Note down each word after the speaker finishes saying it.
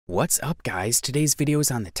What's up, guys? Today's video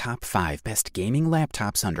is on the top 5 best gaming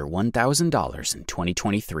laptops under $1,000 in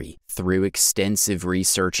 2023. Through extensive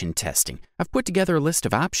research and testing, I've put together a list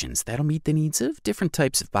of options that'll meet the needs of different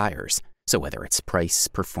types of buyers. So whether it's price,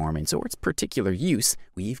 performance, or its particular use,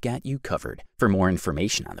 we've got you covered. For more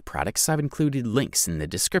information on the products, I've included links in the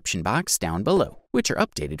description box down below, which are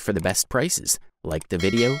updated for the best prices. Like the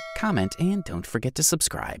video, comment, and don't forget to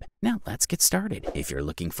subscribe. Now let's get started. If you're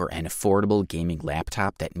looking for an affordable gaming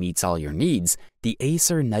laptop that meets all your needs, the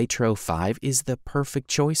Acer Nitro 5 is the perfect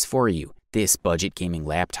choice for you. This budget gaming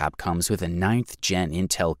laptop comes with a 9th Gen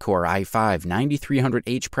Intel Core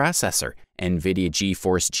i5-9300H processor, NVIDIA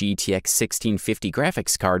GeForce GTX 1650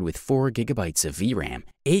 graphics card with 4GB of VRAM,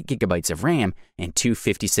 8GB of RAM, and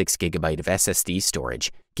 256GB of SSD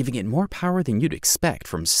storage, giving it more power than you'd expect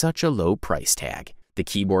from such a low price tag. The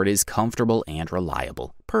keyboard is comfortable and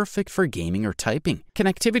reliable, perfect for gaming or typing.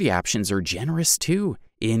 Connectivity options are generous too,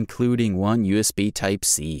 including one USB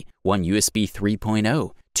Type-C, one USB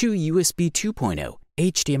 3.0, two USB 2.0,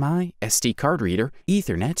 HDMI, SD card reader,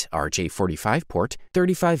 Ethernet, RJ45 port,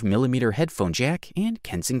 35mm headphone jack, and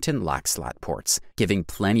Kensington lock slot ports, giving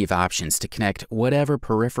plenty of options to connect whatever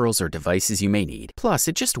peripherals or devices you may need. Plus,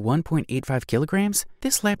 at just 1.85 kilograms,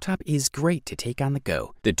 this laptop is great to take on the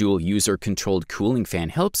go. The dual user-controlled cooling fan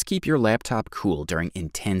helps keep your laptop cool during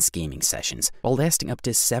intense gaming sessions, while lasting up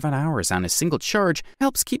to 7 hours on a single charge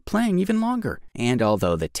helps keep playing even longer. And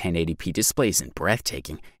although the 1080p display isn't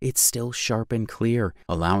breathtaking, it's still sharp and clear,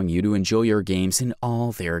 allowing you to enjoy your games in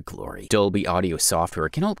all their glory. Dolby Audio software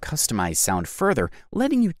can help customize sound further,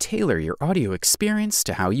 letting you tailor your audio experience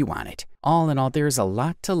to how you want it. All in all, there's a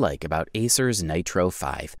lot to like about Acer's Nitro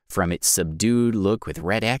 5. From its subdued look with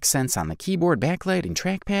red accents on the keyboard backlight and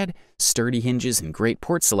trackpad, sturdy hinges and great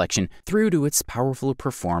port selection, through to its powerful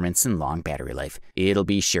performance and long battery life, it'll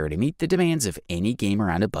be sure to meet the demands of any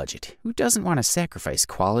gamer on a budget who doesn't want to sacrifice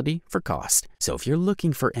quality for cost. So if you're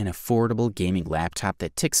looking for an affordable gaming laptop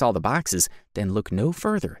that ticks all the boxes, then look no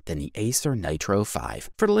further than the Acer Nitro 5.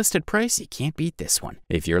 For the listed price, you can't beat this one.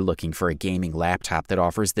 If you're looking for a gaming laptop that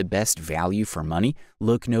offers the best value for money,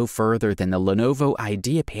 look no further than the Lenovo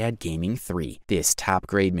IdeaPad Gaming 3. This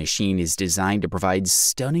top-grade machine is designed to provide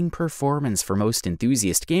stunning performance for most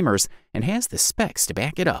enthusiast gamers and has the specs to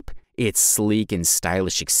back it up. Its sleek and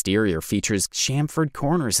stylish exterior features chamfered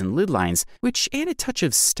corners and lid lines, which add a touch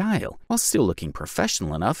of style, while still looking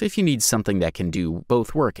professional enough if you need something that can do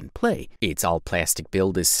both work and play. Its all-plastic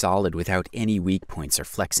build is solid without any weak points or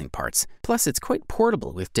flexing parts. Plus, it's quite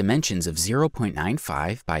portable with dimensions of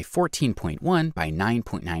 0.95 by 14.1 by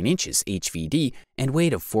 9.9 inches HVD and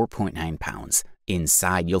weight of 4.9 pounds.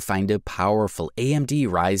 Inside, you'll find a powerful AMD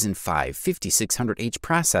Ryzen 5 5600H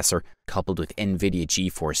processor coupled with NVIDIA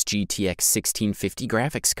GeForce GTX 1650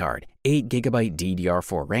 graphics card, 8GB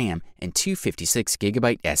DDR4 RAM, and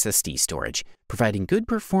 256GB SSD storage, providing good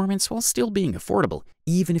performance while still being affordable,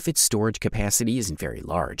 even if its storage capacity isn't very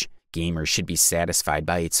large. Gamers should be satisfied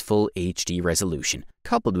by its full HD resolution,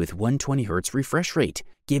 coupled with 120Hz refresh rate,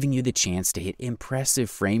 giving you the chance to hit impressive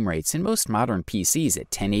frame rates in most modern PCs at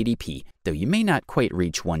 1080p, though you may not quite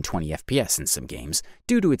reach 120 FPS in some games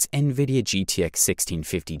due to its NVIDIA GTX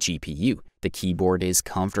 1650 GPU. The keyboard is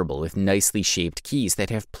comfortable with nicely shaped keys that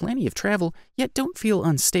have plenty of travel, yet don't feel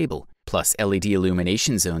unstable. Plus, LED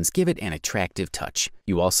illumination zones give it an attractive touch.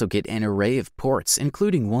 You also get an array of ports,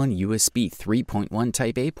 including one USB 3.1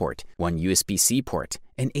 Type-A port, one USB-C port,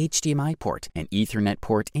 an HDMI port, an Ethernet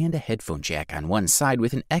port, and a headphone jack on one side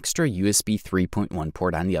with an extra USB 3.1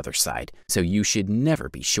 port on the other side, so you should never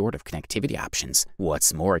be short of connectivity options.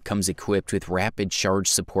 What's more, it comes equipped with rapid charge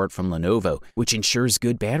support from Lenovo, which ensures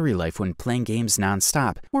good battery life when playing games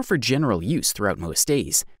non-stop or for general use throughout most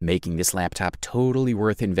days, making this laptop totally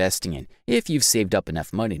worth investing in if you've saved up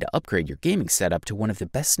enough money to upgrade your gaming setup to one of the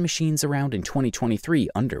best machines around in 2023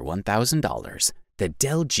 under $1,000. The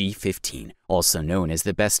Dell G15, also known as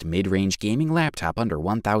the best mid-range gaming laptop under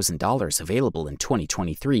 $1,000 available in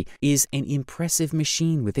 2023, is an impressive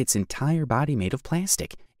machine with its entire body made of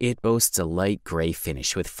plastic. It boasts a light gray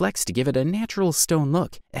finish with flex to give it a natural stone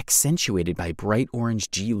look, accentuated by bright orange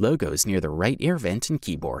G logos near the right air vent and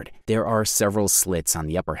keyboard. There are several slits on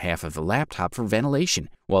the upper half of the laptop for ventilation,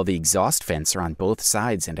 while the exhaust vents are on both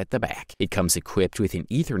sides and at the back. It comes equipped with an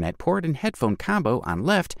Ethernet port and headphone combo on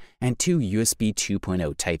left and two USB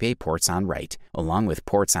 2.0 Type-A ports on right, along with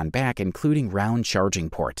ports on back including round charging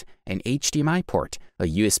port, an HDMI port, a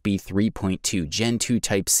USB 3.2 Gen 2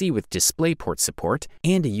 Type-C with DisplayPort support,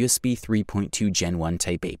 and a USB 3.2 Gen 1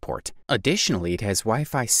 Type-A port. Additionally, it has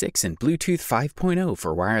Wi-Fi 6 and Bluetooth 5.0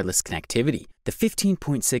 for wireless connectivity. The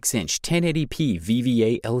 15.6-inch 1080p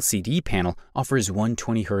VVA LCD panel offers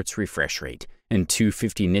 120Hz refresh rate and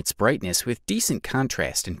 250 nits brightness with decent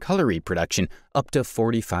contrast and color reproduction up to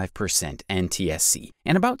 45% NTSC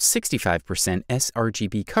and about 65%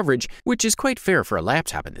 sRGB coverage, which is quite fair for a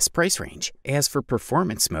laptop in this price range. As for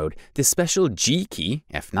performance mode, the special G key,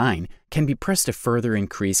 F9, can be pressed to further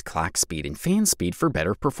increase clock speed and fan speed for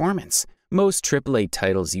better performance. Most AAA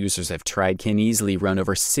titles users have tried can easily run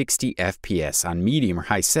over 60 FPS on medium or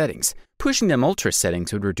high settings. Pushing them ultra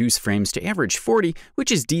settings would reduce frames to average 40,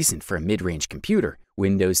 which is decent for a mid-range computer.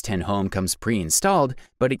 Windows 10 Home comes pre-installed,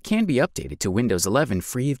 but it can be updated to Windows 11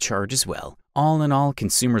 free of charge as well. All in all,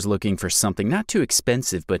 consumers looking for something not too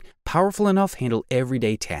expensive but powerful enough to handle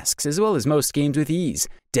everyday tasks as well as most games with ease.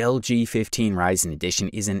 Dell G15 Ryzen Edition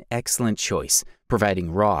is an excellent choice,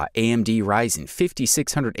 providing raw AMD Ryzen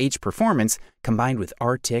 5600H performance combined with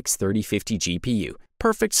RTX 3050 GPU.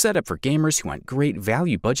 Perfect setup for gamers who want great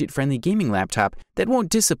value budget-friendly gaming laptop that won't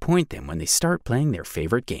disappoint them when they start playing their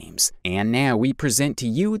favorite games. And now we present to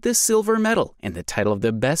you the silver medal and the title of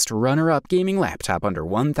the best runner-up gaming laptop under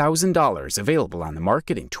 $1,000 available on the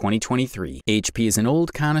market in 2023. HP is an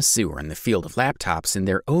old connoisseur in the field of laptops, and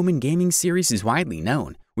their Omen gaming series is widely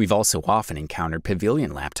known. We've also often encountered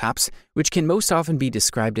Pavilion laptops, which can most often be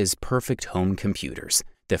described as perfect home computers.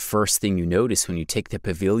 The first thing you notice when you take the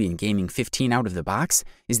Pavilion Gaming 15 out of the box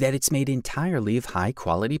is that it's made entirely of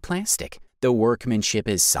high-quality plastic. The workmanship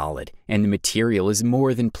is solid, and the material is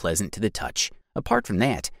more than pleasant to the touch. Apart from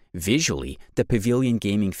that, visually, the Pavilion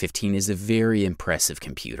Gaming 15 is a very impressive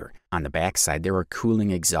computer. On the backside, there are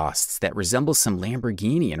cooling exhausts that resemble some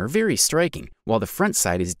Lamborghini and are very striking, while the front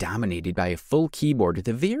side is dominated by a full keyboard with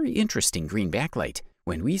a very interesting green backlight.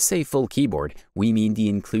 When we say full keyboard, we mean the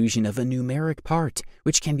inclusion of a numeric part,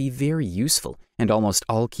 which can be very useful, and almost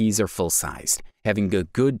all keys are full-sized, having a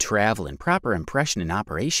good travel and proper impression in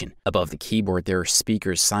operation. Above the keyboard, there are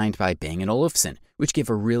speakers signed by Bang & Olufsen, which give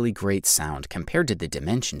a really great sound compared to the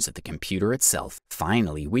dimensions of the computer itself.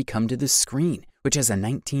 Finally, we come to the screen, which has a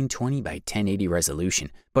 1920 by 1080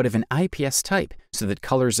 resolution, but of an IPS type, so that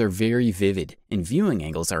colors are very vivid and viewing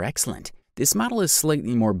angles are excellent. This model is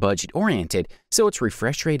slightly more budget-oriented, so its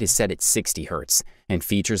refresh rate is set at 60 Hz, and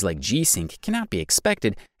features like G-Sync cannot be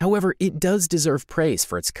expected. However, it does deserve praise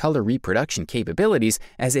for its color reproduction capabilities,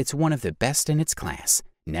 as it's one of the best in its class.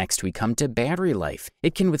 Next, we come to battery life.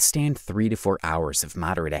 It can withstand 3 to 4 hours of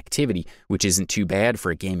moderate activity, which isn't too bad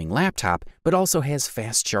for a gaming laptop, but also has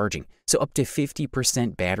fast charging, so up to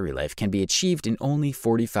 50% battery life can be achieved in only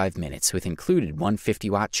 45 minutes with included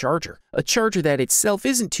 150-watt charger, a charger that itself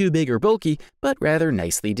isn't too big or bulky, but rather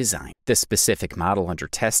nicely designed. The specific model under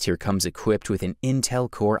test here comes equipped with an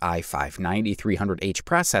Intel Core i5-9300H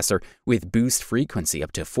processor with boost frequency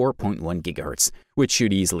up to 4.1 GHz, which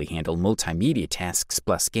should easily handle multimedia tasks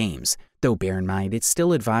plus games. Though bear in mind, it's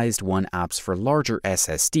still advised one opts for larger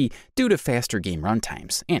SSD due to faster game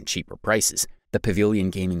runtimes and cheaper prices. The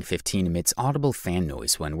Pavilion Gaming 15 emits audible fan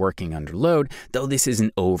noise when working under load, though this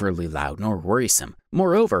isn't overly loud nor worrisome.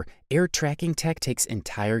 Moreover, air tracking tech takes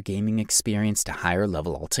entire gaming experience to higher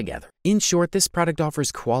level altogether. In short, this product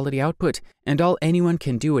offers quality output, and all anyone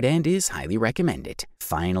can do it and is highly recommended.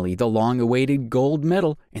 Finally, the long-awaited gold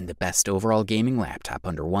medal and the best overall gaming laptop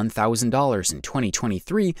under $1,000 in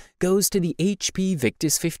 2023 goes to the HP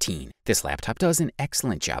Victus 15. This laptop does an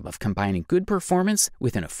excellent job of combining good performance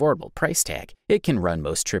with an affordable price tag. It can run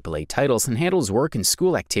most AAA titles and handles work and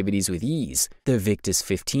school activities with ease. The Victus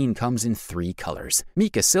 15 comes in 3 colors: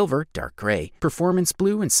 Mica Silver, Dark Gray, Performance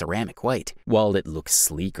Blue, and Ceramic White. While it looks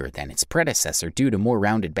sleeker than its predecessor due to more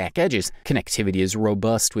rounded back edges, connectivity is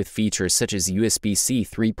robust with features such as USB-C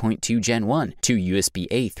 3.2 Gen 1 to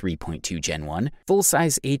USB-A 3.2 Gen 1,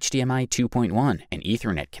 full-size HDMI 2.1, an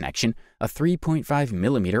Ethernet connection, a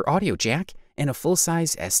 3.5mm audio jack, and a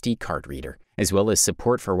full-size SD card reader, as well as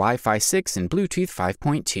support for Wi-Fi 6 and Bluetooth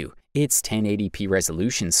 5.2. Its 1080p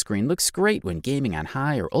resolution screen looks great when gaming on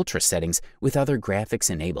high or ultra settings with other graphics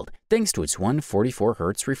enabled, thanks to its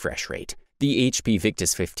 144Hz refresh rate. The HP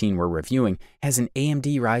Victus 15 we're reviewing has an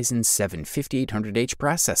AMD Ryzen 7 5800H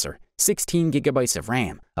processor, 16GB of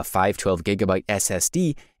RAM, a 512GB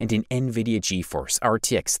SSD, and an NVIDIA GeForce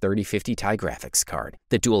RTX 3050 Ti graphics card.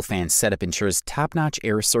 The dual-fan setup ensures top-notch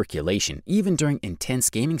air circulation even during intense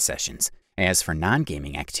gaming sessions. As for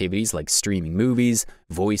non-gaming activities like streaming movies,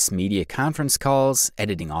 voice media conference calls,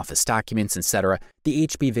 editing office documents, etc., the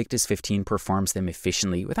HP Victus 15 performs them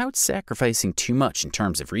efficiently without sacrificing too much in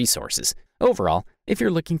terms of resources. Overall, If you're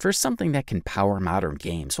looking for something that can power modern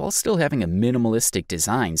games while still having a minimalistic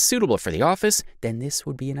design suitable for the office, then this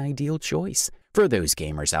would be an ideal choice. For those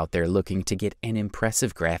gamers out there looking to get an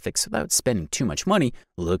impressive graphics without spending too much money,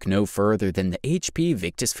 look no further than the HP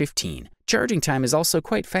Victus 15. Charging time is also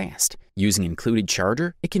quite fast. Using included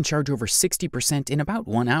charger, it can charge over 60% in about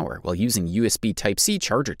 1 hour, while using USB Type-C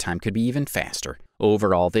charger time could be even faster.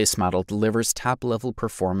 Overall, this model delivers top-level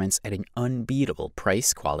performance at an unbeatable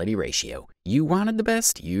price-quality ratio. You wanted the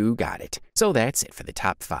best, you got it. So that's it for the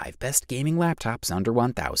top 5 best gaming laptops under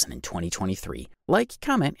 $1,000 in 2023. Like,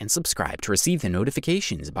 comment, and subscribe to receive the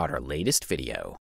notifications about our latest video.